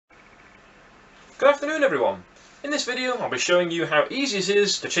Good afternoon everyone. In this video I'll be showing you how easy it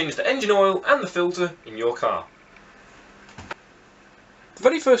is to change the engine oil and the filter in your car. The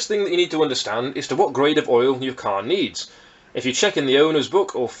very first thing that you need to understand is to what grade of oil your car needs. If you check in the owner's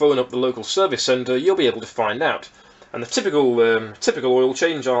book or phone up the local service centre, you'll be able to find out. And the typical oil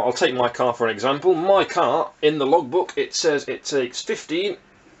change, I'll take my car for an example. My car, in the logbook, it says it takes 15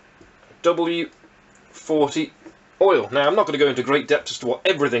 W40 oil. Now, I'm not going to go into great depth as to what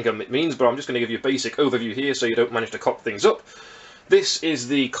everything it means, but I'm just going to give you a basic overview here so you don't manage to cock things up. This is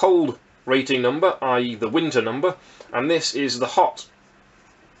the cold rating number, i.e. the winter number, and this is the hot.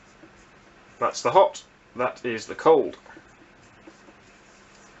 That's the hot, that is the cold.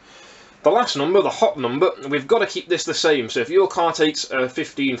 The last number, the hot number, we've got to keep this the same. So if your car takes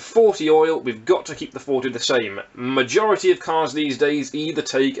 1540 oil, we've got to keep the 40 the same. Majority of cars these days either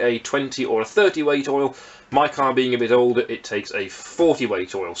take a 20 or a 30 weight oil. My car being a bit older, it takes a 40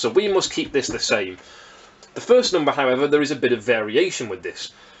 weight oil. So we must keep this the same. The first number, however, there is a bit of variation with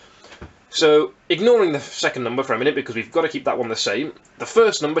this. So ignoring the second number for a minute, because we've got to keep that one the same, the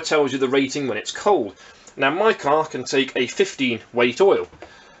first number tells you the rating when it's cold. Now my car can take a 15 weight oil.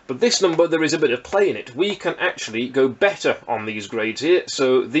 But this number, there is a bit of play in it. We can actually go better on these grades here.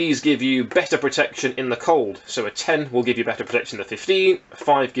 So these give you better protection in the cold. So a 10 will give you better protection than a 15, a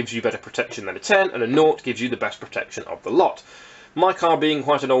 5 gives you better protection than a 10, and a 0 gives you the best protection of the lot. My car, being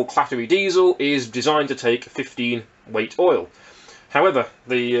quite an old clattery diesel, is designed to take 15 weight oil. However,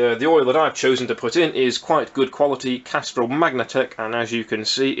 the oil that I've chosen to put in is quite good quality Castrol Magnatec, and as you can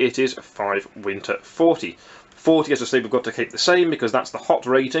see, it is 5 Winter 40. 40, as I say, we've got to keep the same because that's the hot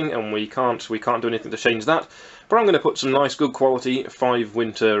rating, and we can't do anything to change that. But I'm going to put some nice, good quality 5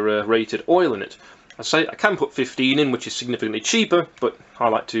 winter rated oil in it. As I say, I can put 15 in, which is significantly cheaper, but I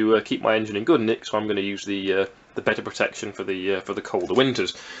like to keep my engine in good nick, so I'm going to use the better protection for the colder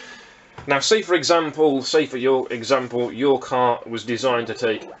winters. Now, say for your example, your car was designed to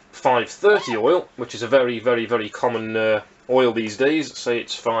take 530 oil, which is a very, very, very common oil these days. Say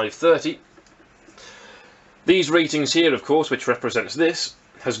it's 530. These ratings here, of course, which represents this,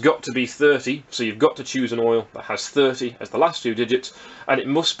 has got to be 30, so you've got to choose an oil that has 30 as the last 2 digits, and it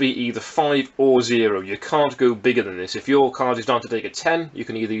must be either 5 or 0. You can't go bigger than this. If your car is designed to take a 10, you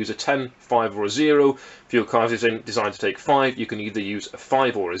can either use a 10, 5 or a 0. If your car is designed to take 5, you can either use a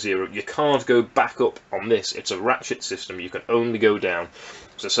 5 or a 0. You can't go back up on this. It's a ratchet system. You can only go down.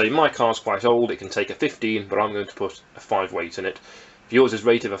 So say my car's quite old, it can take a 15, but I'm going to put a 5 weight in it. If yours is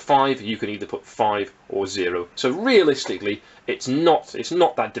rated a 5, you can either put 5 or 0. So realistically, it's not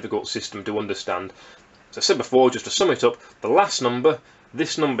that difficult system to understand. As I said before, just to sum it up, the last number,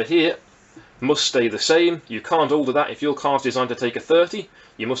 this number here, must stay the same. You can't alter that. If your car's designed to take a 30,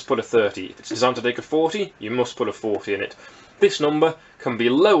 you must put a 30. If it's designed to take a 40, you must put a 40 in it. This number can be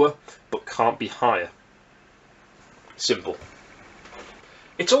lower, but can't be higher. Simple.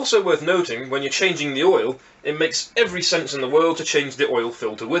 It's also worth noting, when you're changing the oil, it makes every sense in the world to change the oil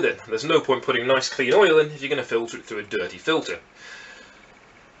filter with it. There's no point putting nice clean oil in if you're going to filter it through a dirty filter.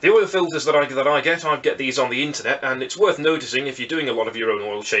 The oil filters that I get these on the internet, and it's worth noticing if you're doing a lot of your own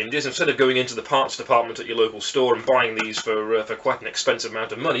oil changes, instead of going into the parts department at your local store and buying these for quite an expensive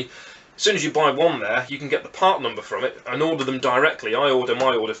amount of money, as soon as you buy one there, you can get the part number from it and order them directly. I order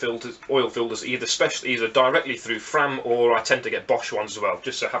my oil filters either directly through Fram, or I tend to get Bosch ones as well.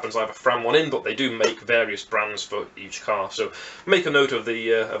 Just so happens I have a Fram one in, but they do make various brands for each car. So make a note of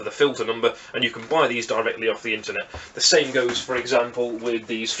the filter number, and you can buy these directly off the internet. The same goes, for example, with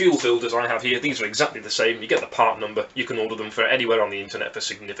these fuel filters I have here. These are exactly the same. You get the part number. You can order them for anywhere on the internet for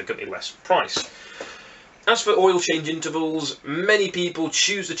significantly less price. As for oil change intervals, many people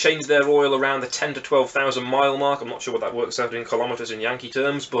choose to change their oil around the 10 to 12,000 mile mark. I'm not sure what that works out in kilometres in Yankee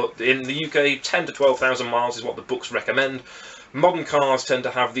terms, but in the UK, 10 to 12,000 miles is what the books recommend. Modern cars tend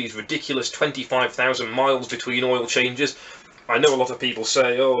to have these ridiculous 25,000 miles between oil changes. I know a lot of people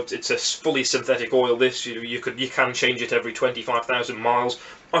say, oh, it's a fully synthetic oil, this, you can change it every 25,000 miles.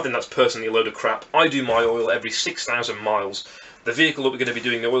 I think that's personally a load of crap. I do my oil every 6,000 miles. The vehicle that we're going to be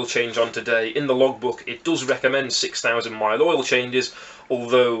doing the oil change on today, in the logbook, it does recommend 6,000 mile oil changes,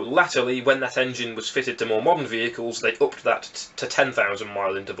 although latterly, when that engine was fitted to more modern vehicles, they upped that to 10,000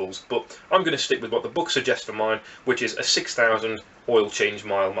 mile intervals. But I'm going to stick with what the book suggests for mine, which is a 6,000 oil change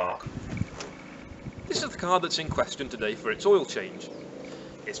mile mark. This is the car that's in question today for its oil change.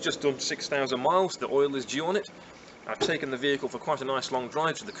 It's just done 6,000 miles, the oil is due on it. I've taken the vehicle for quite a nice long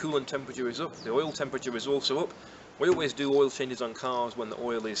drive, so the coolant temperature is up, the oil temperature is also up. We always do oil changes on cars when the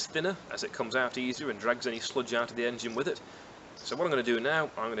oil is thinner, as it comes out easier and drags any sludge out of the engine with it. So what I'm going to do now,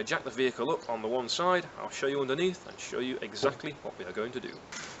 I'm going to jack the vehicle up on the one side, I'll show you underneath and show you exactly what we are going to do.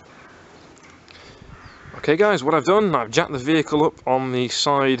 Okay guys, what I've done, I've jacked the vehicle up on the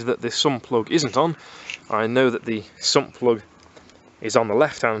side that the sump plug isn't on. I know that the sump plug is on the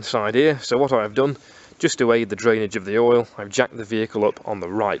left hand side here, so what I've done, just to aid the drainage of the oil, I've jacked the vehicle up on the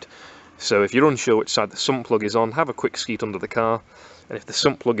right. So if you're unsure which side the sump plug is on, have a quick skeet under the car, and if the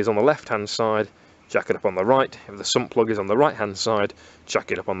sump plug is on the left hand side, jack it up on the right. If the sump plug is on the right hand side,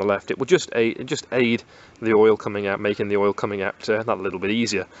 jack it up on the left. It will just aid the oil coming out, making the oil coming out that little bit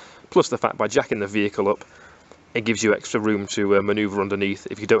easier. Plus the fact by jacking the vehicle up, it gives you extra room to manoeuvre underneath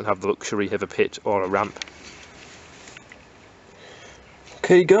if you don't have the luxury of a pit or a ramp.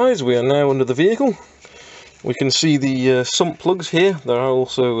 Okay guys, we are now under the vehicle. We can see the sump plugs here. There are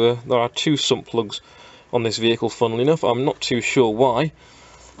also two sump plugs on this vehicle, funnily enough. I'm not too sure why.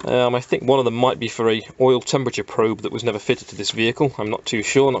 I think one of them might be for a oil temperature probe that was never fitted to this vehicle. I'm not too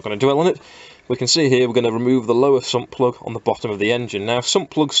sure, not going to dwell on it. We can see here we're going to remove the lower sump plug on the bottom of the engine. Now sump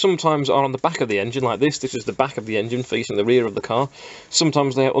plugs sometimes are on the back of the engine like this. This is the back of the engine facing the rear of the car.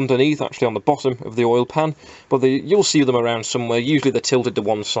 Sometimes they are underneath, actually on the bottom of the oil pan, but you'll see them around somewhere. Usually they're tilted to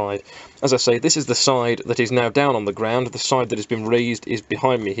one side. As I say, this is the side that is now down on the ground. The side that has been raised is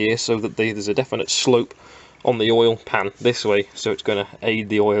behind me here, so that there's a definite slope on the oil pan this way, so it's going to aid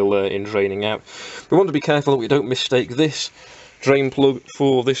the oil in draining out. We want to be careful that we don't mistake this drain plug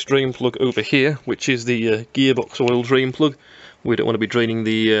for this drain plug over here, which is the gearbox oil drain plug. We don't want to be draining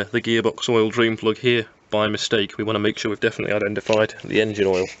the gearbox oil drain plug here by mistake. We want to make sure we've definitely identified the engine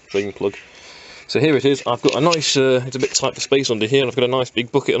oil drain plug. So here it is. I've got a nice, it's a bit tight for space under here, and I've got a nice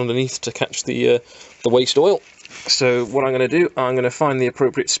big bucket underneath to catch the waste oil. So what I'm going to do, I'm going to find the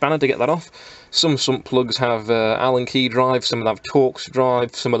appropriate spanner to get that off. Some sump plugs have Allen key drives, some of them have Torx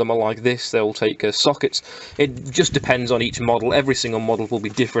drive, some of them are like this, they'll take sockets. It just depends on each model. Every single model will be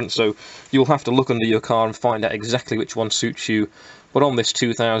different, so you'll have to look under your car and find out exactly which one suits you. But on this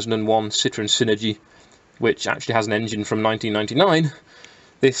 2001 Citroen Synergie, which actually has an engine from 1999,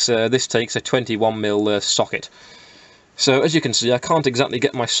 this takes a 21mm socket. So as you can see, I can't exactly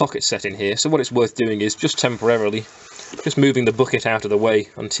get my socket set in here, so what it's worth doing is just temporarily just moving the bucket out of the way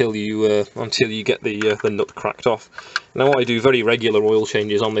until you get the nut cracked off. Now I do very regular oil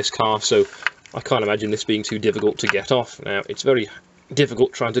changes on this car, so I can't imagine this being too difficult to get off. Now it's very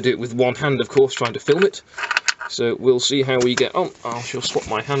difficult trying to do it with one hand, of course, trying to film it, so we'll see how we get on. I shall swap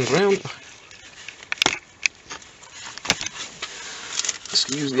my hand round.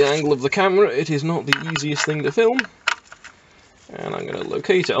 Excuse the angle of the camera, it is not the easiest thing to film. And I'm going to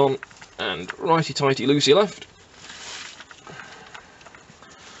locate it on, and righty-tighty, loosey-left.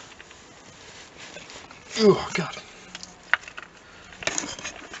 Oh, God.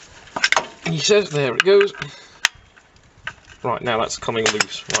 He says, there it goes. Right, now that's coming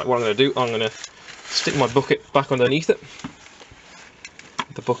loose. Right, what I'm going to do, I'm going to stick my bucket back underneath it.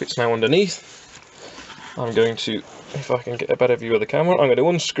 The bucket's now underneath. I'm going to, if I can get a better view of the camera, I'm going to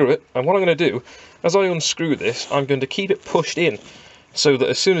unscrew it, and what I'm going to do, as I unscrew this, I'm going to keep it pushed in, so that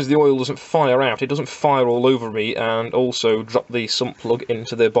as soon as the oil doesn't fire out, it doesn't fire all over me, and also drop the sump plug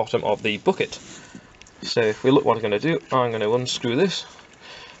into the bottom of the bucket. So if we look what I'm going to do, I'm going to unscrew this,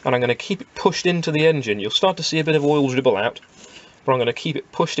 and I'm going to keep it pushed into the engine. You'll start to see a bit of oil dribble out, but I'm going to keep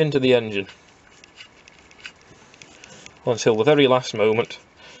it pushed into the engine until the very last moment,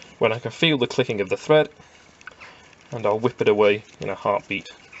 when I can feel the clicking of the thread, and I'll whip it away in a heartbeat.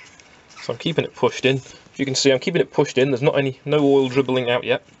 So I'm keeping it pushed in. As you can see, I'm keeping it pushed in. There's no oil dribbling out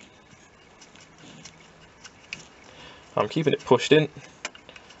yet. I'm keeping it pushed in.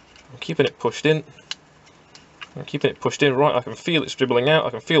 I'm keeping it pushed in. I'm keeping it pushed in. Right, I can feel it's dribbling out.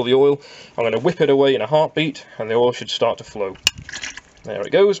 I can feel the oil. I'm going to whip it away in a heartbeat, and the oil should start to flow. There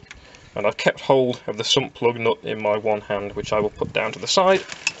it goes. And I've kept hold of the sump plug nut in my one hand, which I will put down to the side.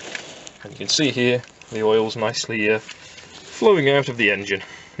 And you can see here, the oil's nicely flowing out of the engine.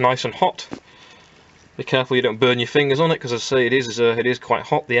 Nice and hot. Be careful you don't burn your fingers on it, because as I say, it is quite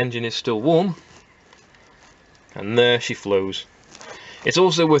hot. The engine is still warm. And there she flows. It's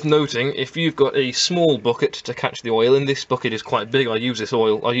also worth noting, if you've got a small bucket to catch the oil in, this bucket is quite big. I use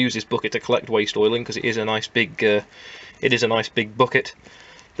this bucket to collect waste oil in, because it is a nice big bucket.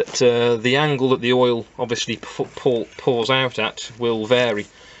 That the angle that the oil obviously pours out at will vary.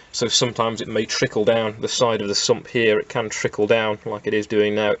 So sometimes it may trickle down the side of the sump here. It can trickle down like it is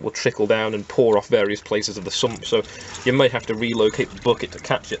doing now. It will trickle down and pour off various places of the sump. So you may have to relocate the bucket to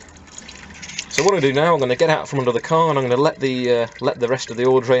catch it. So what I do now, I'm going to get out from under the car, and I'm going to let the rest of the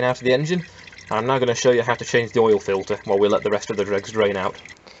oil drain out of the engine. I'm now going to show you how to change the oil filter while we let the rest of the dregs drain out.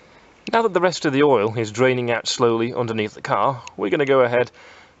 Now that the rest of the oil is draining out slowly underneath the car, we're going to go ahead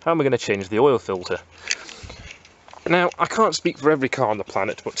and we're going to change the oil filter. Now, I can't speak for every car on the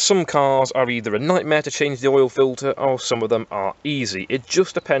planet, but some cars are either a nightmare to change the oil filter, or some of them are easy. It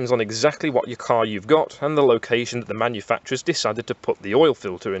just depends on exactly what your car you've got and the location that the manufacturers decided to put the oil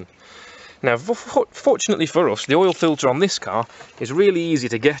filter in. Now, fortunately for us, the oil filter on this car is really easy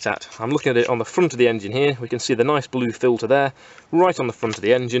to get at. I'm looking at it on the front of the engine here. We can see the nice blue filter there, right on the front of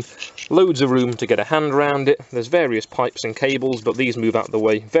the engine. Loads of room to get a hand around it. There's various pipes and cables, but these move out of the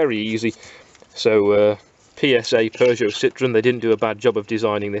way very easy. So, PSA, Peugeot, Citroen, they didn't do a bad job of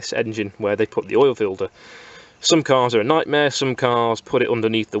designing this engine where they put the oil filter. Some cars are a nightmare, some cars put it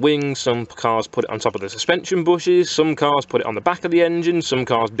underneath the wings, some cars put it on top of the suspension bushes, some cars put it on the back of the engine, some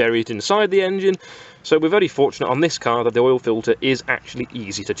cars bury it inside the engine. So we're very fortunate on this car that the oil filter is actually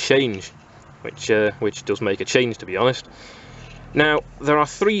easy to change, which does make a change, to be honest. Now, there are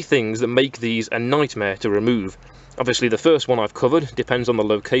three things that make these a nightmare to remove. Obviously, the first one I've covered depends on the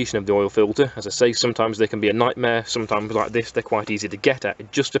location of the oil filter. As I say, sometimes they can be a nightmare, sometimes like this, they're quite easy to get at.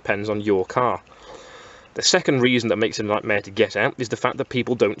 It just depends on your car. The second reason that makes it a nightmare to get out is the fact that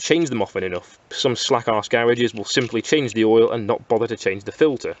people don't change them often enough. Some slack-arse garages will simply change the oil and not bother to change the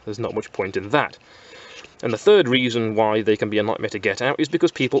filter. There's not much point in that. And the third reason why they can be a nightmare to get out is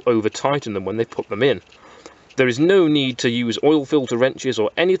because people over-tighten them when they put them in. There is no need to use oil filter wrenches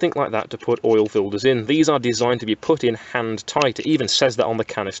or anything like that to put oil filters in. These are designed to be put in hand tight. It even says that on the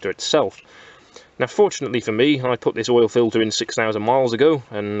canister itself. Now, fortunately for me, I put this oil filter in 6,000 miles ago,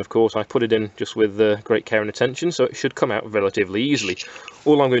 and of course I put it in just with great care and attention, so it should come out relatively easily.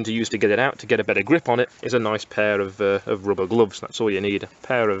 All I'm going to use to get it out, to get a better grip on it, is a nice pair of rubber gloves. That's all you need, a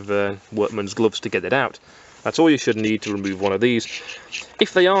pair of workman's gloves to get it out. That's all you should need to remove one of these.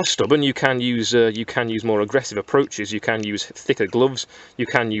 If they are stubborn, you can use more aggressive approaches. You can use thicker gloves, you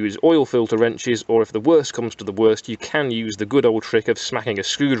can use oil filter wrenches, or if the worst comes to the worst, you can use the good old trick of smacking a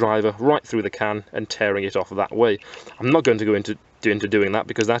screwdriver right through the can and tearing it off that way. I'm not going to go into doing that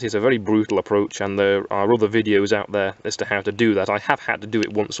because that is a very brutal approach, and there are other videos out there as to how to do that. I have had to do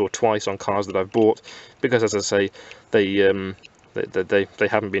it once or twice on cars that I've bought because, as I say, they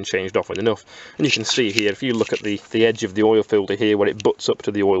haven't been changed often enough. And you can see here, if you look at the edge of the oil filter here where it butts up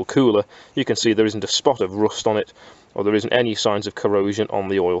to the oil cooler, you can see there isn't a spot of rust on it, or there isn't any signs of corrosion on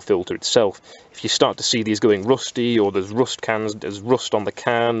the oil filter itself. If you start to see these going rusty, or there's rust on the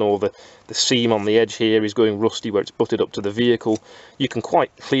can, or the seam on the edge here is going rusty where it's butted up to the vehicle, you can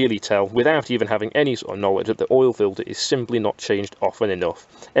quite clearly tell, without even having any sort of knowledge, that the oil filter is simply not changed often enough.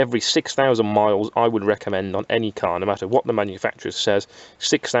 Every 6,000 miles I would recommend on any car, no matter what the manufacturer says.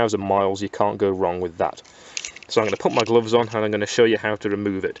 6,000 miles, you can't go wrong with that. So I'm going to put my gloves on and I'm going to show you how to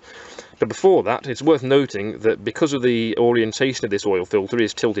remove it. But before that, it's worth noting that because of the orientation of this oil filter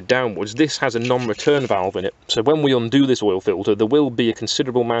is tilted downwards, this has a non-return valve in it. So when we undo this oil filter, there will be a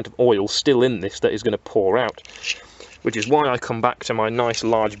considerable amount of oil still in this that is going to pour out. Which is why I come back to my nice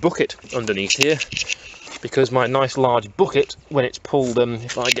large bucket underneath here. Because my nice large bucket, when it's pulled,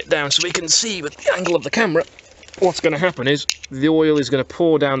 if I get down so we can see with the angle of the camera, what's going to happen is the oil is going to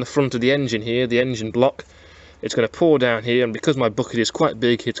pour down the front of the engine here, the engine block. It's going to pour down here, and because my bucket is quite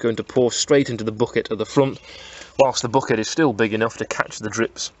big, it's going to pour straight into the bucket at the front, whilst the bucket is still big enough to catch the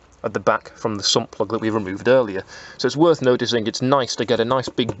drips at the back from the sump plug that we removed earlier. So it's worth noticing it's nice to get a nice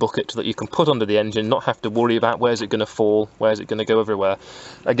big bucket that you can put under the engine, not have to worry about where's it going to fall, where's it going to go everywhere.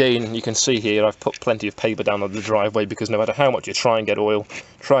 Again, you can see here I've put plenty of paper down on the driveway, because no matter how much you try and get oil,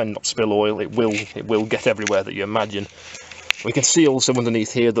 try and not spill oil, it will get everywhere that you imagine. We can see also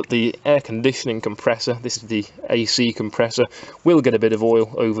underneath here that the air conditioning compressor, this is the AC compressor, will get a bit of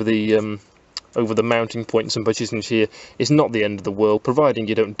oil over the mounting points and positions here. It's not the end of the world, providing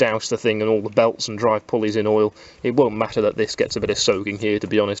you don't douse the thing and all the belts and drive pulleys in oil. It won't matter that this gets a bit of soaking here, to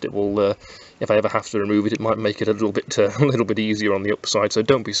be honest. It will, if I ever have to remove it, it might make it a little bit easier on the upside. So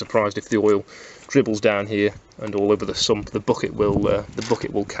don't be surprised if the oil dribbles down here and all over the sump. The bucket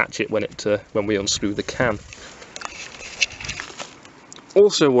will catch it when we unscrew the can.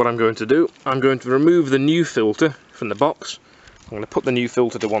 Also, what I'm going to do, I'm going to remove the new filter from the box. I'm going to put the new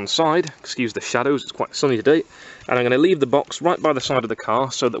filter to one side, excuse the shadows, it's quite sunny today, and I'm going to leave the box right by the side of the car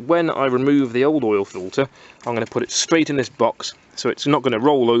so that when I remove the old oil filter, I'm going to put it straight in this box so it's not going to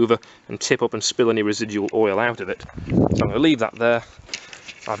roll over and tip up and spill any residual oil out of it. So I'm going to leave that there.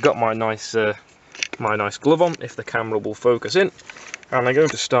 I've got my nice glove on, if the camera will focus in, and I'm going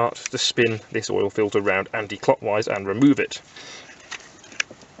to start to spin this oil filter round anti-clockwise and remove it.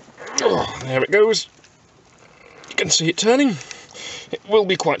 Oh, there it goes. You can see it turning. It will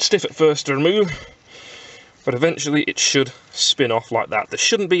be quite stiff at first to remove, but eventually it should spin off like that. There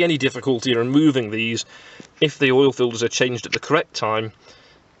shouldn't be any difficulty in removing these if the oil filters are changed at the correct time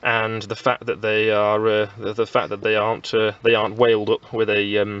and the fact that they are they aren't welded up with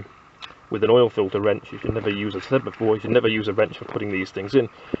a with an oil filter wrench. You should never use, as I said before, you should never use a wrench for putting these things in.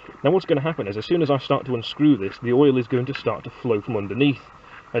 Now what's going to happen is, as soon as I start to unscrew this, the oil is going to start to flow from underneath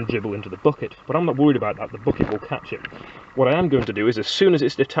and dribble into the bucket, but I'm not worried about that. The bucket will catch it. What I am going to do is, as soon as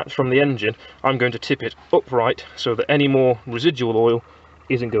it's detached from the engine, I'm going to tip it upright so that any more residual oil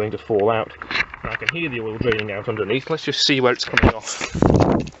isn't going to fall out. Now I can hear the oil draining out underneath. Let's just see where it's coming off.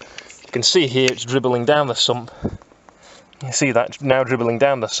 You can see here it's dribbling down the sump. You see that it's now dribbling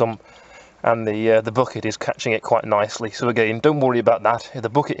down the sump, and the bucket is catching it quite nicely. So again, don't worry about that. If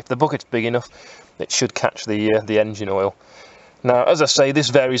the bucket's big enough, it should catch the engine oil. Now, as I say, this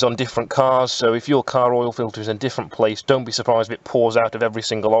varies on different cars, so if your car oil filter is in a different place, don't be surprised if it pours out of every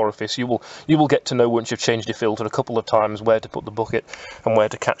single orifice. You will get to know, once you've changed your filter a couple of times, where to put the bucket and where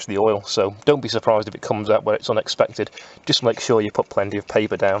to catch the oil. So don't be surprised if it comes out where it's unexpected. Just make sure you put plenty of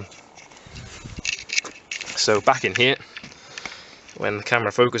paper down. So back in here, when the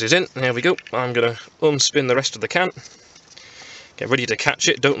camera focuses in, there we go. I'm going to unspin the rest of the can. Get ready to catch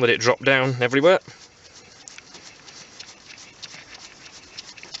it, don't let it drop down everywhere.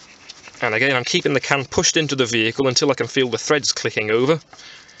 And again, I'm keeping the can pushed into the vehicle until I can feel the threads clicking over,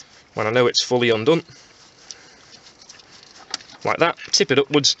 when I know it's fully undone. Like that, tip it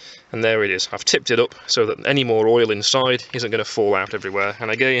upwards, and there it is. I've tipped it up so that any more oil inside isn't going to fall out everywhere. And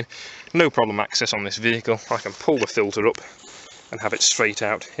again, no problem access on this vehicle. I can pull the filter up and have it straight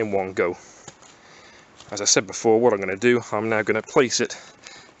out in one go. As I said before, what I'm going to do, I'm now going to place it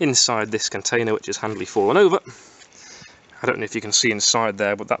inside this container, which is handily fallen over. I don't know if you can see inside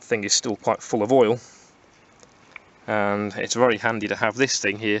there, but that thing is still quite full of oil, and it's very handy to have this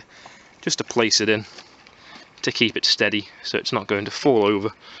thing here just to place it in to keep it steady so it's not going to fall over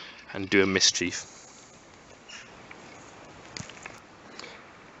and do a mischief.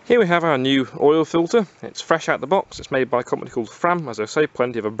 Here we have our new oil filter. It's fresh out the box. It's made by a company called Fram. As I say,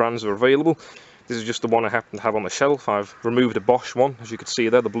 plenty of brands are available. This is just the one I happen to have on the shelf. I've removed a Bosch one. As you can see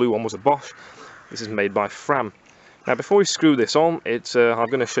there, the blue one was a Bosch. This is made by Fram. Now before we screw this on, I'm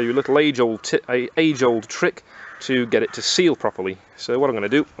going to show you a little age-old trick to get it to seal properly. So what I'm going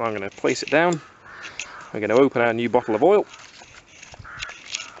to do, I'm going to place it down. I'm going to open our new bottle of oil.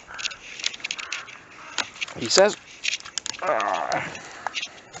 He says,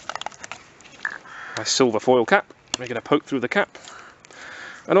 my silver foil cap. I'm going to poke through the cap.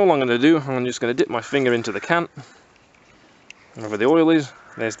 And all I'm going to do, I'm just going to dip my finger into the can. Wherever the oil is,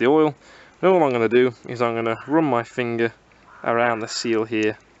 there's the oil. And all I'm going to do is I'm going to run my finger around the seal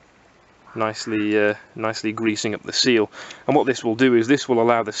here, nicely greasing up the seal. And what this will do is this will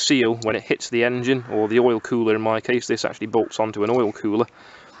allow the seal, when it hits the engine, or the oil cooler in my case, this actually bolts onto an oil cooler.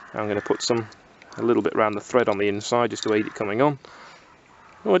 I'm going to put a little bit around the thread on the inside just to aid it coming on.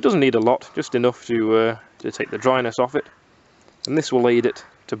 Well, it doesn't need a lot, just enough to take the dryness off it. And this will aid it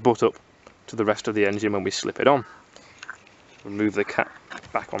to butt up to the rest of the engine when we slip it on. Remove the cap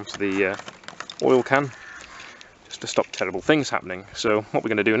back onto the oil can just to stop terrible things happening. So what we're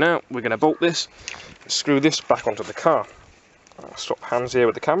going to do now, we're going to bolt this and screw this back onto the car. I'll swap hands here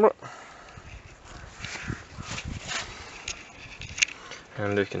with the camera,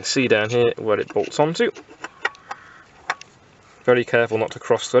 and we can see down here where it bolts onto. Very careful not to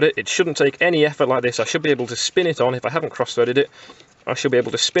cross thread it. It shouldn't take any effort like this. I should be able to spin it on. If I haven't cross threaded it, I should be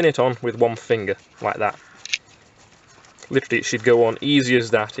able to spin it on with one finger like that. Literally, it should go on easy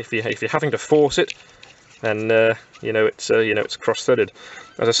as that. If you're having to force it, then it's cross-threaded.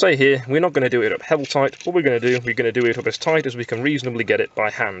 As I say here, we're not going to do it up hell tight. What we're going to do it up as tight as we can reasonably get it by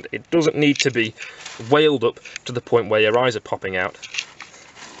hand. It doesn't need to be wailed up to the point where your eyes are popping out.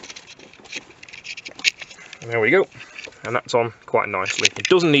 And there we go, and that's on quite nicely. It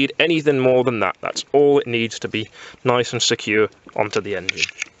doesn't need anything more than that. That's all it needs to be nice and secure onto the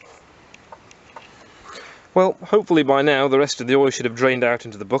engine. Well, hopefully by now the rest of the oil should have drained out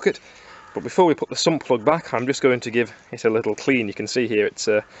into the bucket, but before we put the sump plug back, I'm just going to give it a little clean. You can see here it's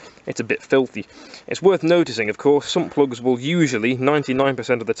a bit filthy. It's worth noticing, of course, sump plugs will usually,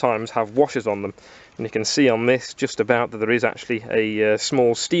 99% of the times, have washers on them, and you can see on this just about that there is actually a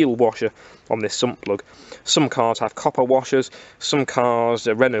small steel washer on this sump plug. Some cars have copper washers. Some cars,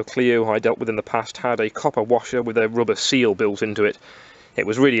 a Renault Clio I dealt with in the past, had a copper washer with a rubber seal built into it. It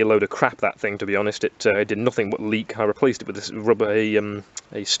was really a load of crap, that thing, to be honest. It did nothing but leak. I replaced it with this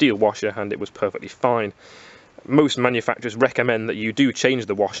a steel washer, and it was perfectly fine. Most manufacturers recommend that you do change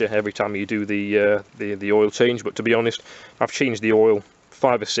the washer every time you do the oil change, but to be honest, I've changed the oil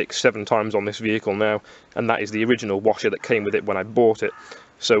 5 or 6, 7 times on this vehicle now, and that is the original washer that came with it when I bought it.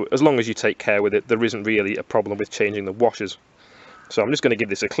 So as long as you take care with it, there isn't really a problem with changing the washers. So I'm just going to give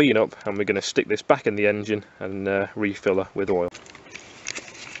this a clean up, and we're going to stick this back in the engine and refill her with oil.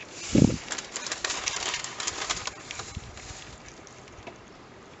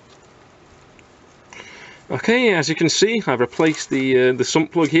 Okay, as you can see, I've replaced the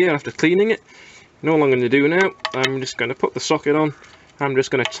sump plug here after cleaning it. And all I'm going to do now, I'm just going to put the socket on. I'm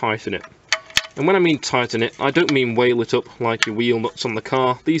just going to tighten it. And when I mean tighten it, I don't mean whale it up like your wheel nuts on the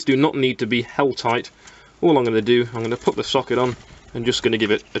car. These do not need to be held tight. All I'm going to do, I'm going to put the socket on and just going to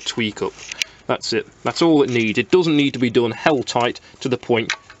give it a tweak up. That's it. That's all it needs. It doesn't need to be done held tight to the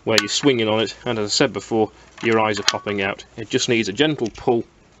point where you're swinging on it, and as I said before, your eyes are popping out. It just needs a gentle pull,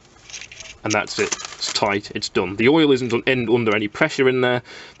 and that's it. It's tight, it's done. The oil isn't under any pressure in there.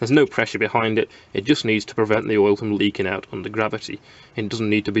 There's no pressure behind it. It just needs to prevent the oil from leaking out under gravity. It doesn't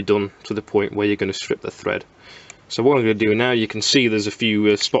need to be done to the point where you're going to strip the thread. So what I'm going to do now, you can see there's a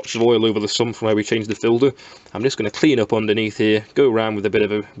few spots of oil over the sump from where we changed the filter. I'm just going to clean up underneath here, go around with a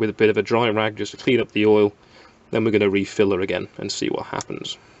bit of a dry rag just to clean up the oil. Then we're going to refill her again and see what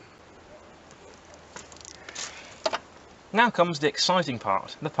happens. Now comes the exciting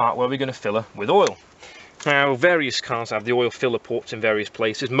part, the part where we're going to fill her with oil. Now, various cars have the oil filler ports in various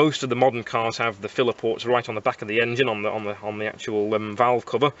places. Most of the modern cars have the filler ports right on the back of the engine, on the actual valve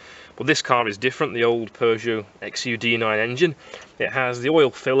cover. But this car is different. The old Peugeot XUD-9 engine, it has the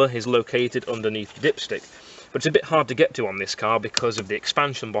oil filler is located underneath the dipstick. But it's a bit hard to get to on this car because of the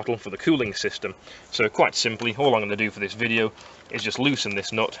expansion bottle for the cooling system. So quite simply, all I'm going to do for this video is just loosen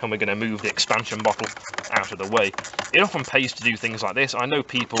this nut, and we're going to move the expansion bottle out of the way. It often pays to do things like this. I know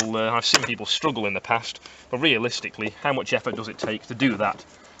people, I've seen people struggle in the past, but realistically, how much effort does it take to do that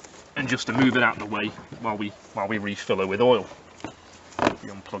and just to move it out of the way while we refill her with oil? If we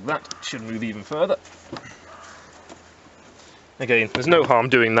unplug that, it should move even further. Again, there's no harm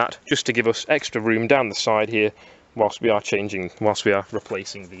doing that, just to give us extra room down the side here whilst we are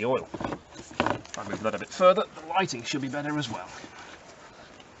replacing the oil. If I move that a bit further, the lighting should be better as well.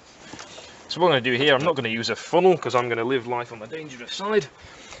 So what I'm going to do here, I'm not going to use a funnel because I'm going to live life on the dangerous side.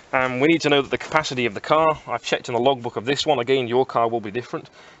 We need to know that the capacity of the car, I've checked in the logbook of this one, again your car will be different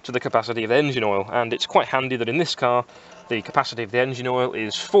to the capacity of the engine oil, and it's quite handy that in this car the capacity of the engine oil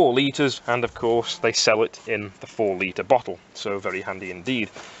is 4 litres, and of course they sell it in the 4-litre bottle, so very handy indeed.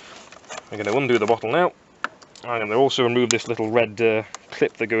 I'm going to undo the bottle now. I'm going to also remove this little red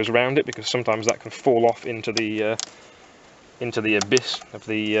clip that goes around it, because sometimes that can fall off into the abyss of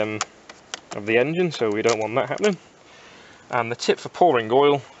the engine, so we don't want that happening. And the tip for pouring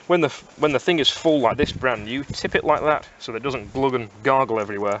oil, when the thing is full like this, brand new, tip it like that so that it doesn't glug and gargle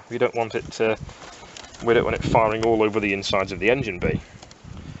everywhere. We don't want it firing all over the insides of the engine bay.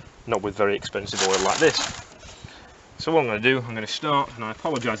 Not with very expensive oil like this. So what I'm going to do, I'm going to start, and I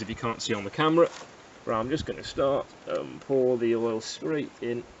apologise if you can't see on the camera, but I'm just going to start pour the oil straight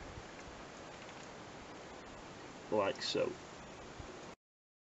in like so.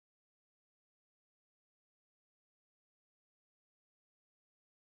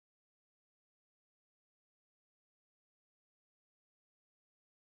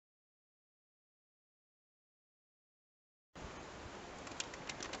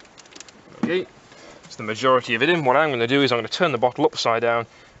 Okay, it's the majority of it in. What I'm going to do is I'm going to turn the bottle upside down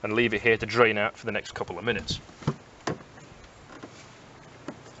and leave it here to drain out for the next couple of minutes. And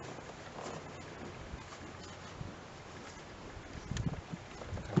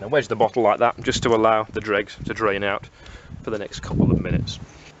then wedge the bottle like that, just to allow the dregs to drain out for the next couple of minutes.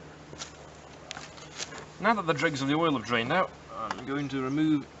 Now that the dregs of the oil have drained out, I'm going to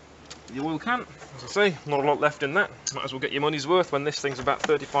remove the oil can. As I say, not a lot left in that. Might as well get your money's worth when this thing's about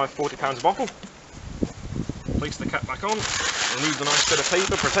 £35–40 a bottle. Place the cap back on, remove the nice bit of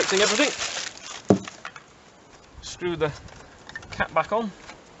paper protecting everything. Screw the cap back on.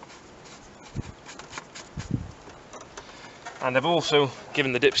 And I've also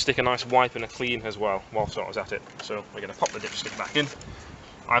given the dipstick a nice wipe and a clean as well whilst I was at it. So we're going to pop the dipstick back in.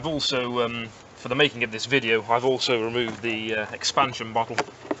 I've also, for the making of this video, I've also removed the expansion bottle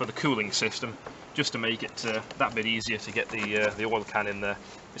for the cooling system, just to make it that bit easier to get the oil can in there.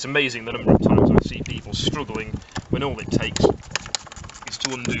 It's amazing the number of times I see people struggling when all it takes is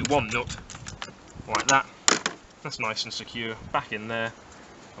to undo one nut like that. That's nice and secure, back in there,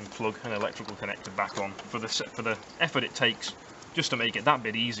 and plug an electrical connector back on. For the effort it takes just to make it that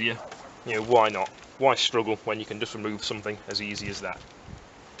bit easier, you know, why not? Why struggle when you can just remove something as easy as that?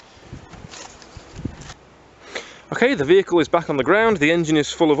 Okay, the vehicle is back on the ground, the engine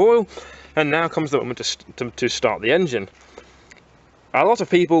is full of oil, and now comes the moment to start the engine. A lot of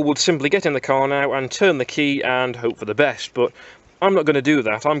people would simply get in the car now and turn the key and hope for the best, but I'm not going to do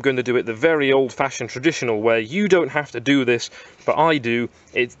that. I'm going to do it the very old-fashioned traditional way. You don't have to do this, but I do.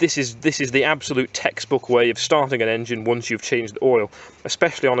 This is the absolute textbook way of starting an engine once you've changed the oil,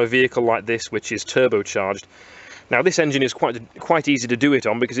 especially on a vehicle like this, which is turbocharged. Now, this engine is quite easy to do it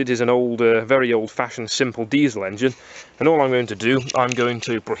on because it is an very old-fashioned, simple diesel engine. And all I'm going to do, I'm going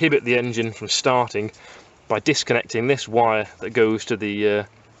to prohibit the engine from starting by disconnecting this wire that goes to the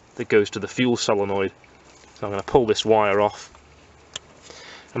fuel solenoid. So I'm going to pull this wire off.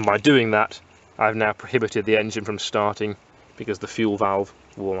 And by doing that, I've now prohibited the engine from starting because the fuel valve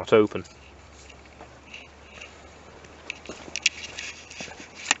will not open.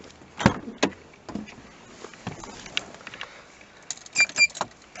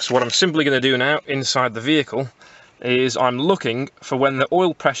 So what I'm simply going to do now inside the vehicle is I'm looking for when the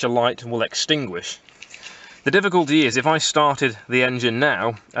oil pressure light will extinguish. The difficulty is if I started the engine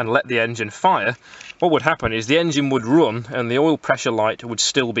now and let the engine fire, what would happen is the engine would run and the oil pressure light would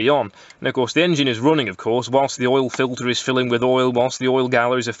still be on. And of course the engine is running, of course, whilst the oil filter is filling with oil, whilst the oil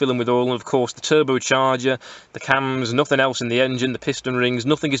galleries are filling with oil, and of course the turbocharger, the cams, nothing else in the engine, the piston rings,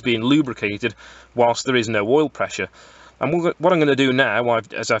 nothing is being lubricated whilst there is no oil pressure. And what I'm going to do now,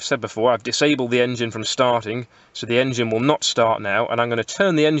 as I've said before, I've disabled the engine from starting, so the engine will not start now, and I'm going to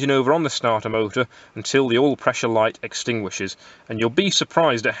turn the engine over on the starter motor until the oil pressure light extinguishes. And you'll be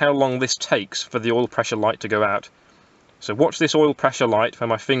surprised at how long this takes for the oil pressure light to go out. So watch this oil pressure light where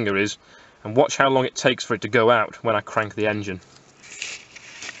my finger is, and watch how long it takes for it to go out when I crank the engine.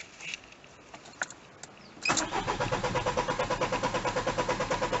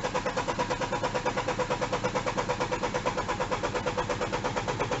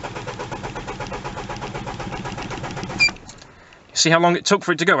 See how long it took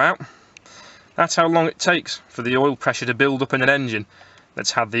for it to go out? That's how long it takes for the oil pressure to build up in an engine that's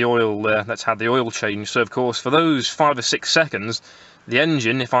had the oil change. So of course for those 5 or 6 seconds the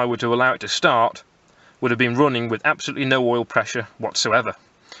engine, if I were to allow it to start, would have been running with absolutely no oil pressure whatsoever.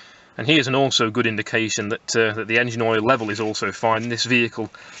 And here's an also good indication that the engine oil level is also fine. This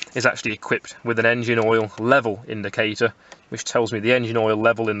vehicle is actually equipped with an engine oil level indicator, which tells me the engine oil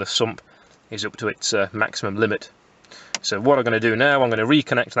level in the sump is up to its maximum limit. So what I'm going to do now, I'm going to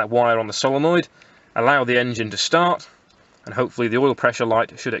reconnect that wire on the solenoid, allow the engine to start, and hopefully the oil pressure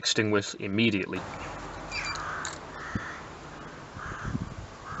light should extinguish immediately.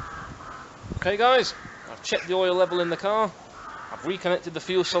 Okay guys, I've checked the oil level in the car, I've reconnected the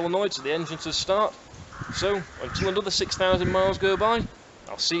fuel solenoid so the engine should start. So until another 6,000 miles go by,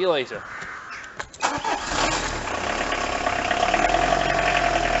 I'll see you later.